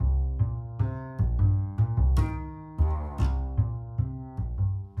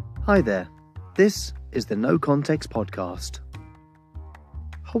Hi there, this is the No Context Podcast.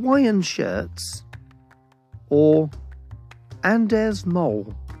 Hawaiian shirts or Anders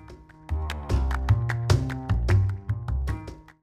Mole.